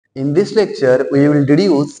In this lecture, we will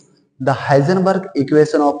deduce the Heisenberg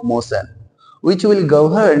equation of motion, which will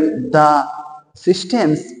govern the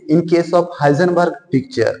systems in case of Heisenberg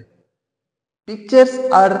picture. Pictures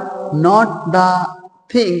are not the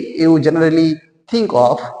thing you generally think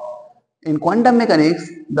of. In quantum mechanics,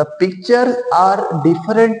 the pictures are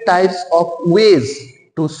different types of ways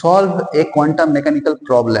to solve a quantum mechanical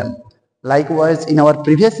problem. Likewise, in our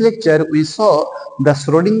previous lecture, we saw the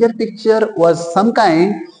Schrodinger picture was some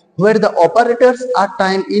kind where the operators are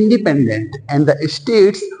time independent and the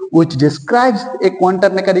states which describes a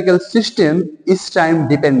quantum mechanical system is time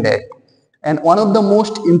dependent. And one of the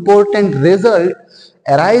most important results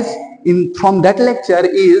arise from that lecture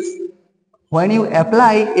is when you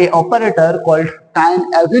apply a operator called time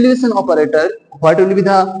evolution operator. What will be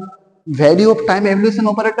the value of time evolution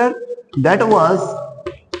operator? That was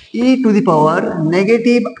e to the power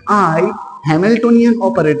negative I Hamiltonian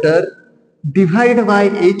operator divided by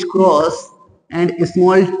h cross and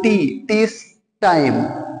small t, t is time.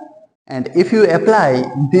 And if you apply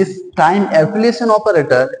this time evolution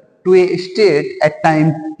operator to a state at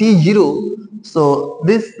time t0, so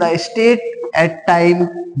this the state at time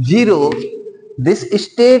 0, this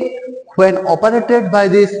state when operated by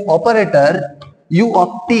this operator u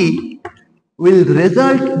of t will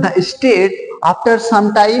result the state after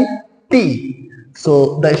some time t.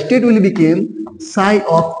 So the state will become psi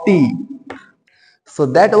of t. So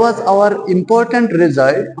that was our important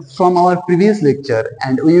result from our previous lecture,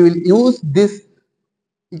 and we will use this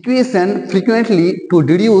equation frequently to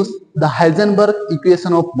deduce the Heisenberg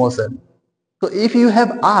equation of motion. So if you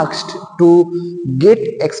have asked to get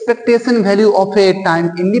expectation value of a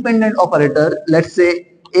time independent operator, let's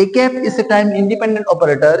say a cap is a time independent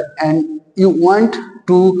operator and you want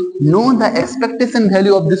to know the expectation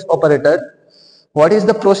value of this operator, what is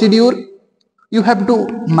the procedure? You have to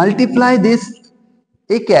multiply this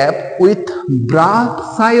a cap with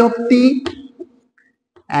bra psi of t,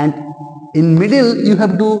 and in middle you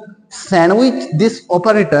have to sandwich this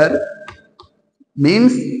operator,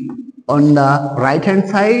 means on the right hand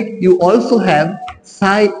side you also have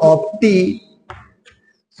psi of t.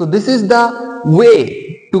 So this is the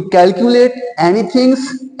way to calculate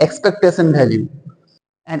anything's expectation value.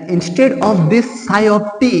 And instead of this psi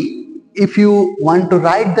of t, if you want to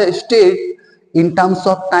write the state in terms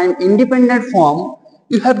of time independent form,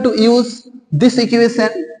 you have to use this equation,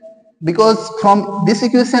 because from this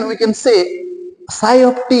equation we can say psi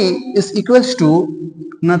of t is equals to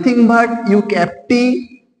nothing but u cap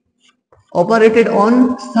t operated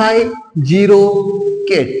on psi 0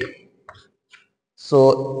 ket.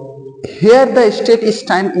 So here the state is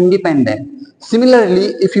time independent. Similarly,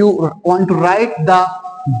 if you want to write the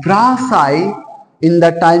bra psi in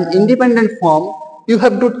the time independent form, you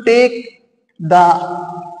have to take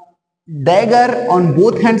the dagger on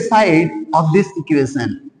both hand side of this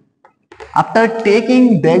equation. After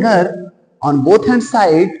taking dagger on both hand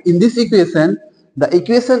side in this equation, the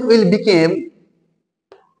equation will become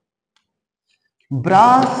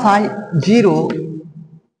bra psi 0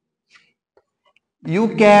 u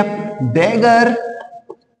cap dagger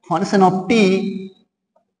function of t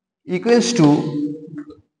equals to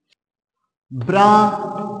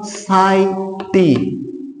bra psi t.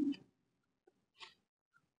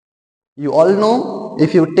 You all know,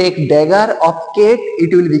 if you take dagger of ket,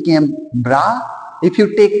 it will become bra. If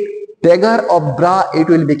you take dagger of bra, it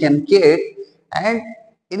will become ket. And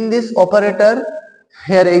in this operator,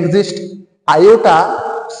 here exists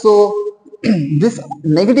iota. So this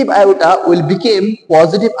negative iota will become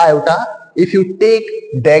positive iota if you take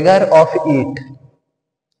dagger of it.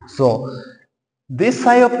 So this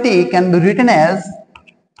psi of t can be written as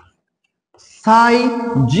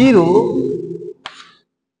psi 0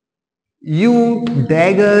 u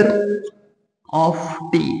dagger of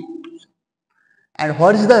t. And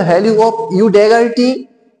what is the value of u dagger t?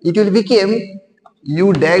 It will become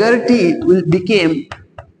u dagger t will become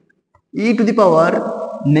e to the power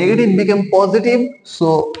negative become positive,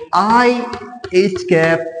 so I h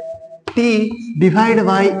cap t divided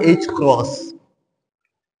by h cross.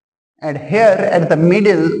 And here at the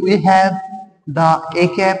middle we have the a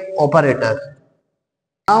cap operator.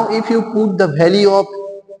 Now if you put the value of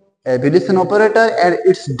evolution operator and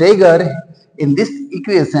its dagger in this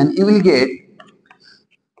equation, you will get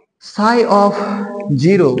psi of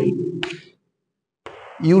 0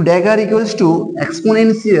 u dagger equals to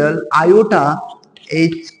exponential iota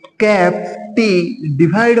h cap t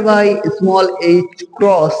divided by small h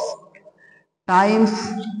cross times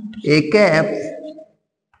a cap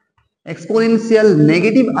exponential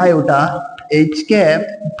negative iota h cap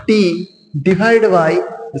t divided by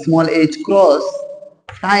small h cross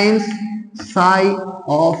times psi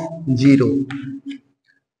of 0.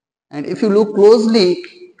 And if you look closely,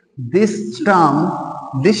 this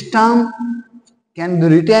term can be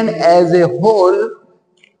written as a whole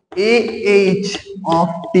ah of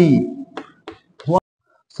t.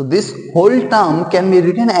 So this whole term can be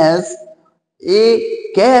written as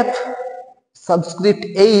a cap subscript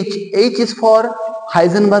h. H is for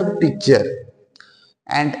Heisenberg picture,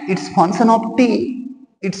 and its function of t,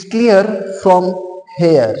 it's clear from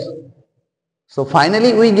here. So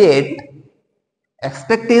finally we get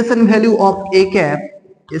expectation value of a cap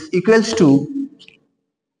is equals to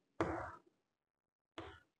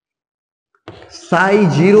psi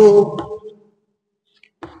 0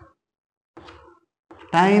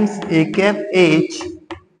 times a cap h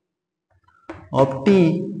of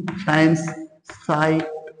t times psi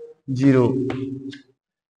 0.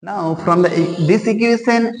 Now from this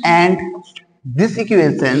equation and this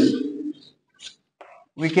equation,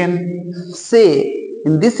 we can say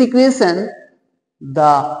in this equation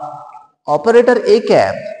the operator a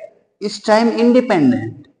cap is time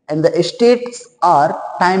independent and the states are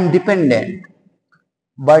time dependent.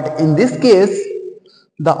 But in this case,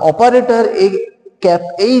 the operator a cap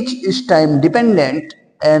h is time dependent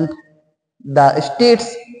and the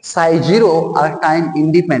states psi 0 are time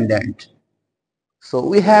independent. So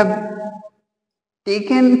we have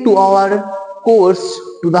taken to our course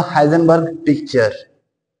to the Heisenberg picture.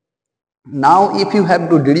 Now if you have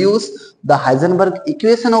to deduce the Heisenberg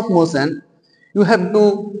equation of motion, you have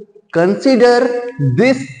to consider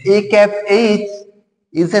this a cap h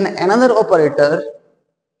is another operator,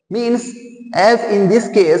 means as in this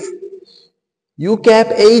case u cap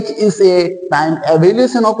h is a time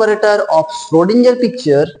evolution operator of Schrodinger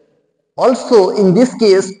picture. Also in this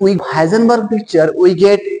case with Heisenberg picture we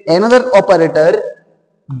get another operator,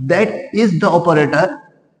 that is the operator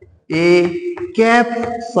a cap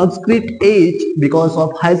subscript h because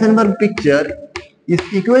of Heisenberg picture is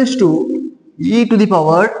equals to e to the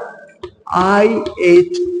power I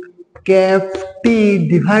h cap t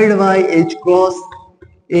divided by h cross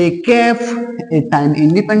a cap, a time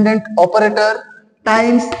independent operator,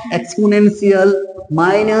 times exponential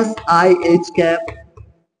minus I h cap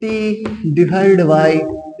t divided by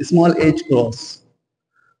small h cross.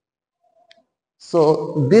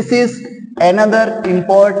 So this is another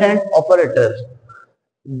important operator.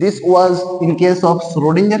 This was in case of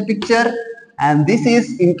Schrodinger picture and this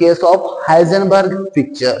is in case of Heisenberg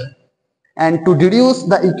picture. And to deduce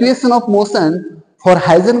the equation of motion for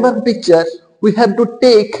Heisenberg picture, we have to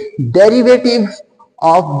take derivative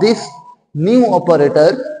of this new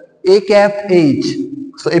operator a cap h.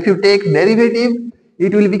 So if you take derivative,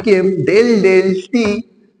 it will become del t.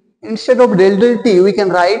 Instead of del t, we can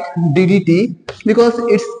write ddt because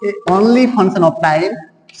it's only function of time.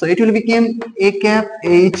 So it will become a cap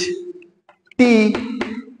h t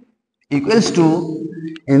equals to,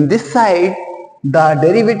 in this side the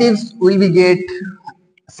derivatives will be get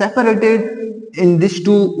separated in these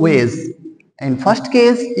two ways. In first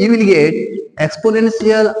case you will get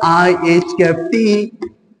exponential I h cap t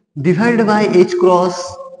divided by h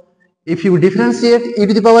cross. If you differentiate e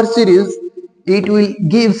to the power series, it will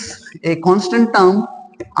gives a constant term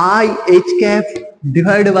I h cap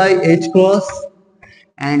divided by h cross,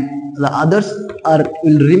 and the others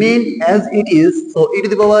will remain as it is. So e to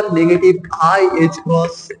the power negative I h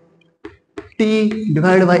cross t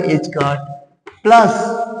divided by h cap plus,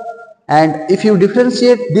 and if you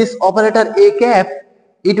differentiate this operator a cap,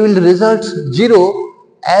 it will result 0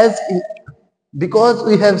 as because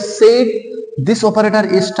we have said this operator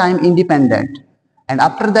is time independent. And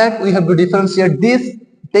after that we have to differentiate this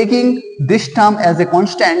taking this term as a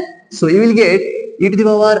constant. So you will get e to the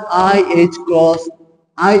power I h cross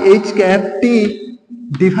I h cap t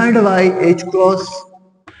divided by h cross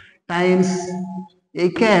times a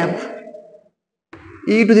cap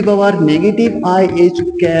e to the power negative I h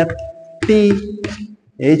cap t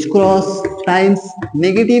h cross times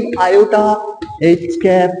negative iota h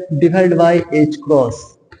cap divided by h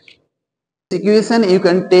cross. This equation you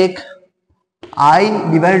can take I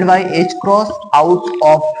divided by h cross out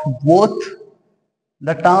of both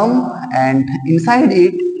the term, and inside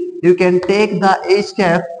it you can take the h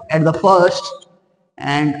cap at the first,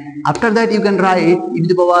 and after that you can write e to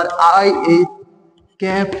the power I h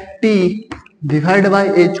cap t divided by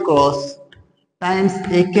h cross times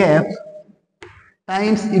a cap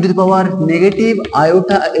times e to the power negative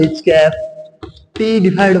iota h cap t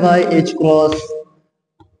divided by h cross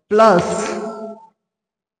plus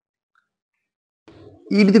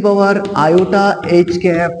e to the power iota h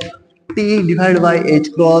cap t divided by h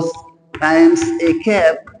cross times a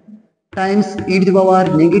cap times e to the power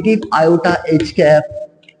negative iota h cap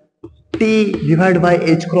t divided by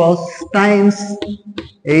h cross times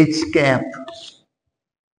h cap.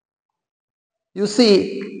 You see,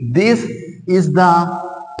 this is the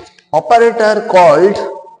operator called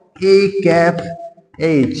a cap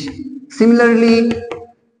h. Similarly,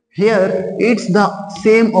 here it's the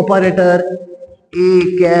same operator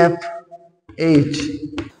a cap h.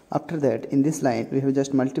 After that, in this line, we have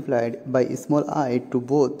just multiplied by small I to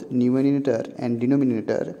both numerator and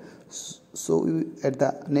denominator. So at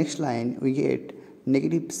the next line, we get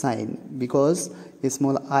negative sign because a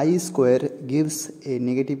small I square gives a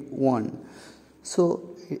negative 1.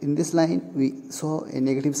 So in this line, we saw a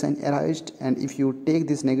negative sign arised, and if you take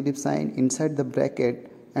this negative sign inside the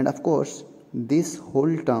bracket, and of course, this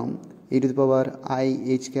whole term e to the power I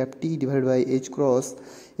h cap t divided by h cross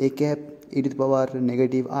a cap e to the power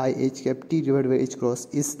negative I h cap t divided by h cross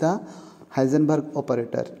is the Heisenberg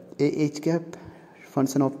operator, a h cap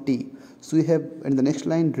function of t. So we have in the next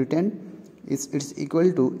line written it's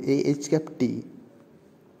equal to a h cap t.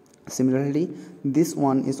 Similarly, this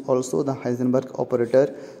one is also the Heisenberg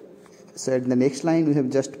operator. So at the next line we have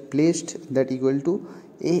just placed that equal to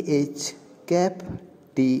a h cap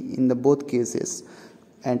t in the both cases,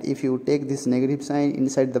 and if you take this negative sign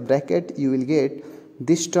inside the bracket, you will get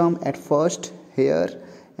this term at first here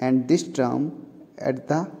and this term at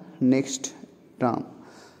the next term.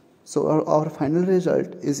 So our final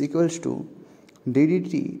result is equals to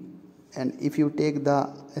ddt, and if you take the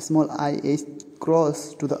small I h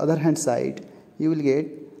cross to the other hand side, you will get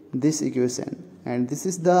this equation, and this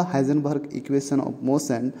is the Heisenberg equation of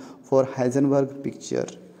motion for Heisenberg picture.